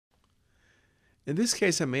In this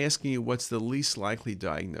case, I'm asking you what's the least likely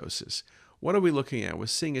diagnosis. What are we looking at? We're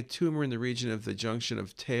seeing a tumor in the region of the junction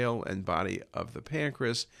of tail and body of the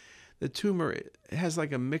pancreas. The tumor has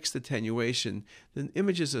like a mixed attenuation. The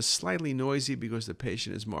images are slightly noisy because the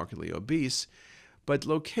patient is markedly obese. But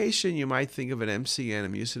location, you might think of an MCN, a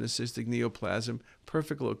mucinous neoplasm,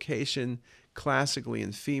 perfect location, classically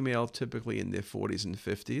in female, typically in their 40s and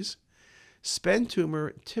 50s. SPEN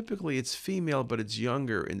tumor, typically it's female, but it's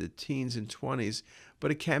younger in the teens and 20s, but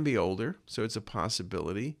it can be older, so it's a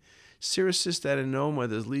possibility. Serous cystadenoma,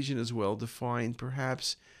 the lesion is well defined.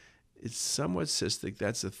 Perhaps it's somewhat cystic,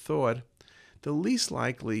 that's a thought. The least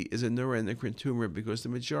likely is a neuroendocrine tumor because the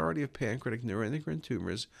majority of pancreatic neuroendocrine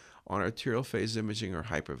tumors on arterial phase imaging are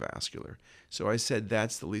hypervascular. So I said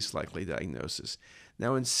that's the least likely diagnosis.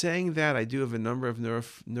 Now, in saying that, I do have a number of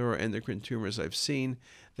neuroendocrine tumors I've seen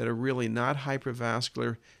that are really not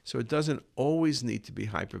hypervascular, so it doesn't always need to be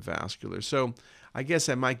hypervascular. So I guess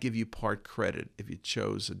I might give you part credit if you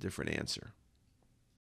chose a different answer.